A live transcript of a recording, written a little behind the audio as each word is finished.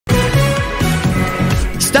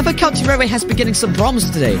Never County Railway has been getting some problems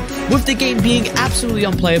today, with the game being absolutely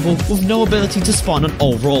unplayable with no ability to spawn on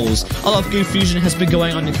all roles. A lot of confusion has been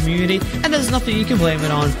going on in the community, and there's nothing you can blame it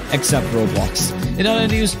on except Roblox. In other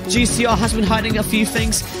news, GCR has been hiding a few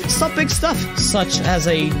things, some big stuff, such as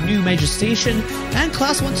a new major station and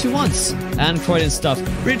Class 121s, and Croydon stuff,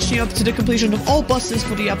 reaching up to the completion of all buses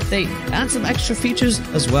for the update, and some extra features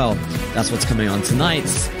as well. That's what's coming on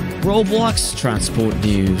tonight's Roblox Transport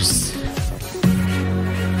News.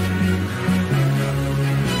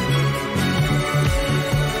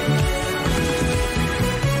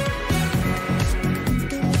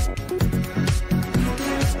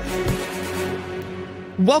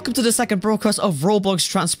 Welcome to the second broadcast of Roblox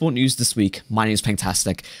Transport News this week. My name is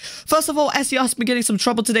Pengtastic. First of all, SCR has been getting some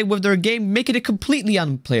trouble today with their game, making it completely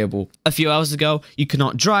unplayable. A few hours ago, you could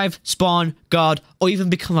not drive, spawn, guard, or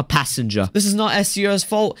even become a passenger. This is not SCR's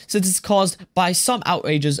fault, since it's caused by some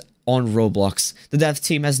outrages on Roblox. The dev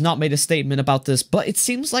team has not made a statement about this, but it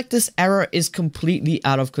seems like this error is completely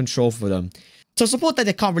out of control for them. To support that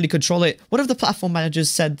they can't really control it, one of the platform managers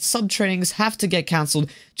said some trainings have to get cancelled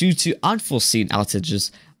due to unforeseen outages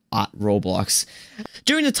at Roblox.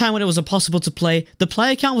 During the time when it was impossible to play, the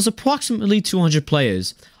player count was approximately 200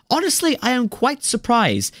 players. Honestly, I am quite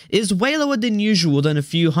surprised. It is way lower than usual than a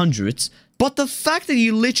few hundreds, but the fact that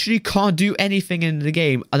you literally can't do anything in the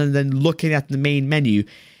game other than looking at the main menu,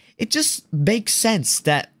 it just makes sense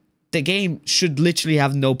that the game should literally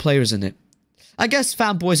have no players in it. I guess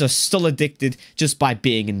fanboys are still addicted just by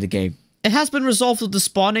being in the game. It has been resolved with the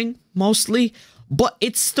spawning, mostly, but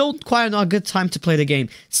it's still quite not a good time to play the game,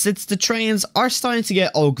 since the trains are starting to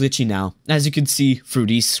get all glitchy now, as you can see through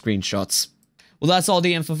these screenshots. Well, that's all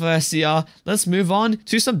the info for SCR. Let's move on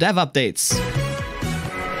to some dev updates.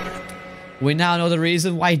 We now know the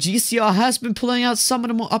reason why GCR has been pulling out some of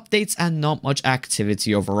the more updates and not much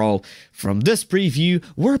activity overall. From this preview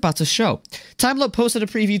we're about to show. Timelop posted a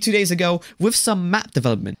preview 2 days ago with some map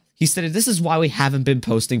development. He stated this is why we haven't been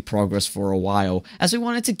posting progress for a while, as we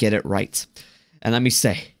wanted to get it right. And let me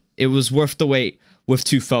say, it was worth the wait with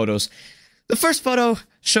two photos. The first photo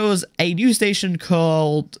shows a new station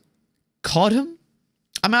called Croydon.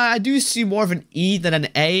 I mean, I do see more of an E than an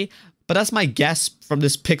A, but that's my guess from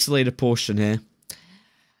this pixelated portion here.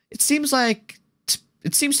 It seems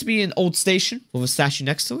to be an old station with a statue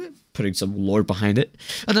next to it, putting some lore behind it.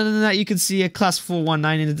 And other than that, you can see a class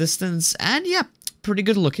 419 in the distance, and yeah, pretty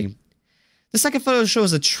good looking. The second photo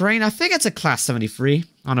shows a train. I think it's a class 73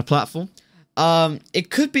 on a platform. It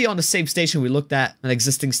could be on the same station we looked at, an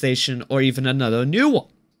existing station, or even another new one.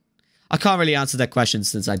 I can't really answer that question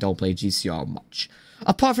since I don't play GCR much.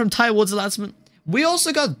 Apart from Ty Wood's announcement, we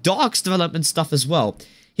also got Doc's development stuff as well.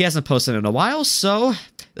 He hasn't posted in a while, so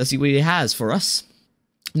let's see what he has for us.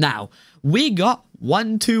 Now, we got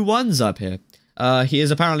 121s up here. He is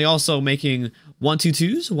apparently also making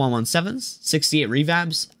 122s, 117s, 68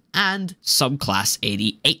 revamps, and some class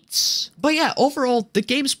 88s. But yeah, overall, the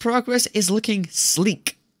game's progress is looking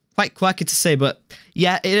sleek. Quite quirky to say, but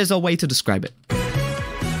yeah, it is a way to describe it.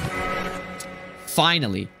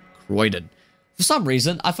 Finally, Croydon. For some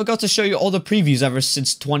reason, I forgot to show you all the previews ever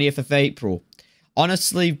since 20th of April.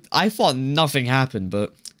 Honestly, I thought nothing happened,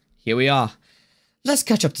 but here we are. Let's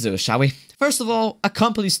catch up to this, shall we? First of all, a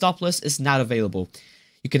company stop list is now available.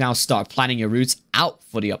 You can now start planning your routes out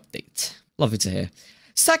for the update. Lovely to hear.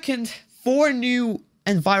 Second, 4 new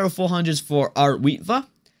Enviro 400s for our Wheatva,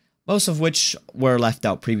 most of which were left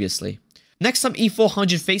out previously. Next, some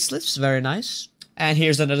E400 facelifts, very nice. And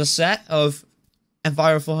here's another set of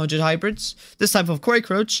Enviro 400 hybrids, this type of quarry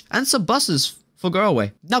coach, and some buses for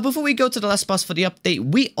Girlway. Now, before we go to the last bus for the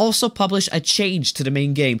update, we also published a change to the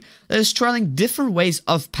main game that is trialing different ways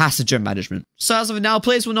of passenger management. So as of now,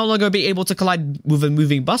 players will no longer be able to collide with a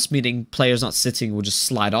moving bus, meaning players not sitting will just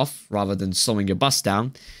slide off rather than slowing your bus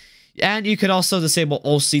down. And you can also disable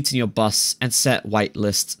all seats in your bus and set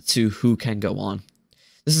whitelist to who can go on.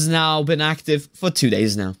 This has now been active for 2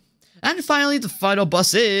 days now. And finally, the final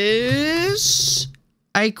bus is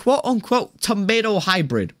a quote-unquote tomato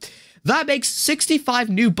hybrid. That makes 65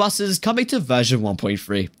 new buses coming to version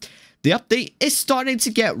 1.3. The update is starting to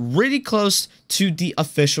get really close to the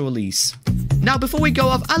official release. Now, before we go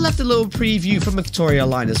off, I left a little preview from Victoria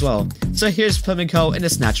Line as well. So here's Flamingo in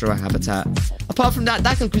its natural habitat. Apart from that,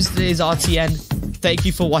 that concludes today's RTN. Thank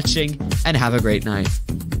you for watching and have a great night.